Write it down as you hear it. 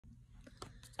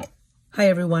Hi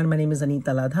everyone, my name is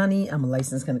Anita Ladhani. I'm a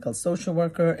licensed clinical social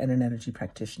worker and an energy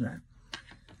practitioner.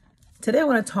 Today I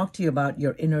want to talk to you about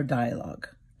your inner dialogue,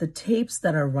 the tapes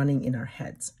that are running in our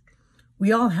heads.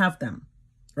 We all have them,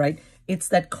 right? It's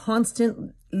that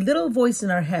constant little voice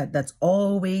in our head that's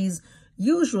always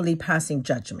usually passing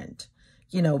judgment.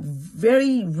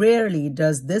 Very rarely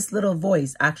does this little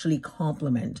voice actually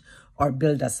compliment or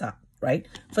build us up, right?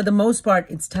 For the most part,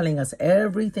 it's telling us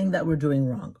everything that we're doing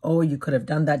wrong. Oh, you could have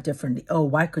done that differently. Oh,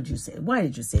 why did you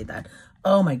say that?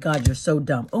 Oh my God, you're so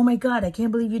dumb. Oh my God, I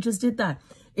can't believe you just did that.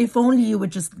 If only you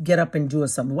would just get up and do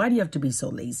something. Why do you have to be so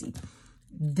lazy?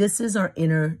 This is our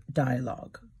inner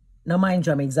dialogue. Now, mind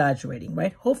you, I'm exaggerating,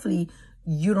 right? Hopefully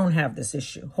you don't have this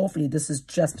issue. Hopefully this is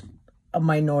just a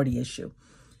minority issue.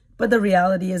 But the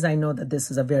reality is I know that this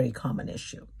is a very common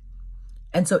issue.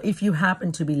 And so if you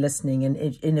happen to be listening and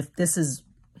if this is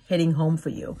hitting home for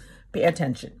you, pay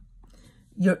attention.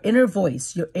 Your inner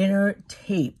voice, your inner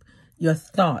tape, your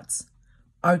thoughts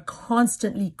are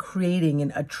constantly creating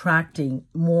and attracting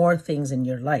more things in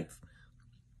your life.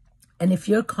 And if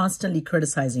you're constantly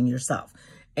criticizing yourself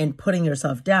and putting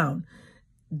yourself down,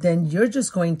 then you're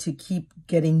just going to keep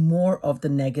getting more of the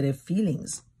negative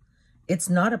feelings. It's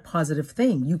not a positive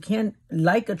thing. You can't,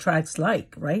 like attracts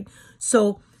like, right?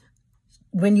 So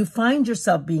when you find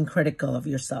yourself being critical of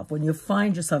yourself, when you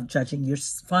find yourself judging, you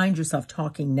find yourself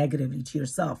talking negatively to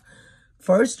yourself,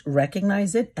 first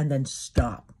recognize it and then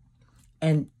stop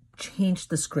and change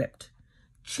the script,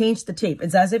 change the tape.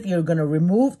 It's as if you're going to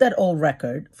remove that old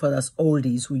record for us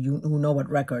oldies who know what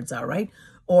records are, right?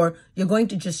 Or you're going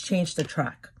to just change the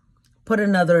track, put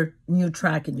another new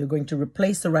track and you're going to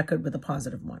replace the record with a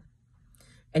positive one.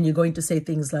 And you're going to say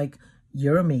things like,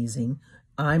 you're amazing.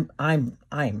 I'm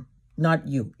not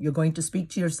you. You're going to speak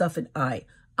to yourself in I.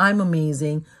 I'm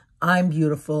amazing. I'm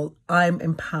beautiful. I'm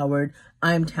empowered.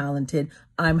 I'm talented.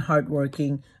 I'm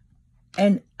hardworking.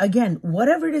 And again,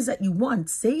 whatever it is that you want,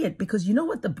 say it, because you know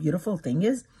what the beautiful thing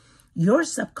is? Your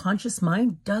subconscious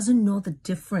mind doesn't know the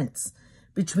difference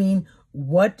between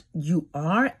what you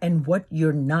are and what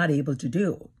you're not able to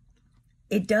do.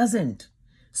 It doesn't.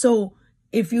 So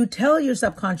if you tell your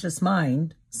subconscious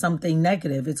mind something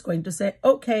negative, it's going to say,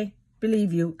 okay,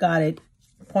 believe you, got it,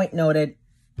 point noted,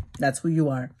 that's who you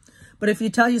are. But if you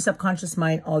tell your subconscious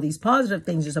mind all these positive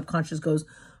things, your subconscious goes,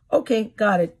 okay,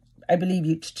 got it, I believe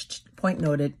you, point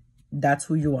noted, that's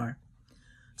who you are.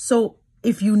 So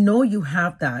if you know you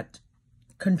have that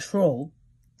control,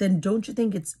 then don't you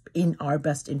think it's in our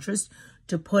best interest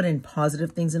to put in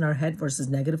positive things in our head versus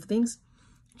negative things?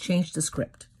 Change the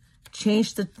script.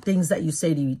 Change the things that you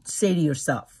say to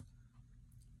yourself.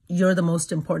 You're the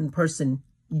most important person.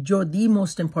 You're the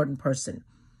most important person.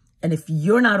 And if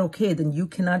you're not okay, then you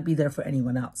cannot be there for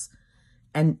anyone else.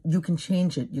 And you can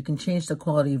change it. You can change the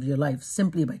quality of your life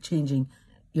simply by changing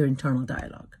your internal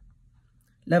dialogue.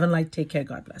 Love and light. Take care.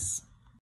 God bless.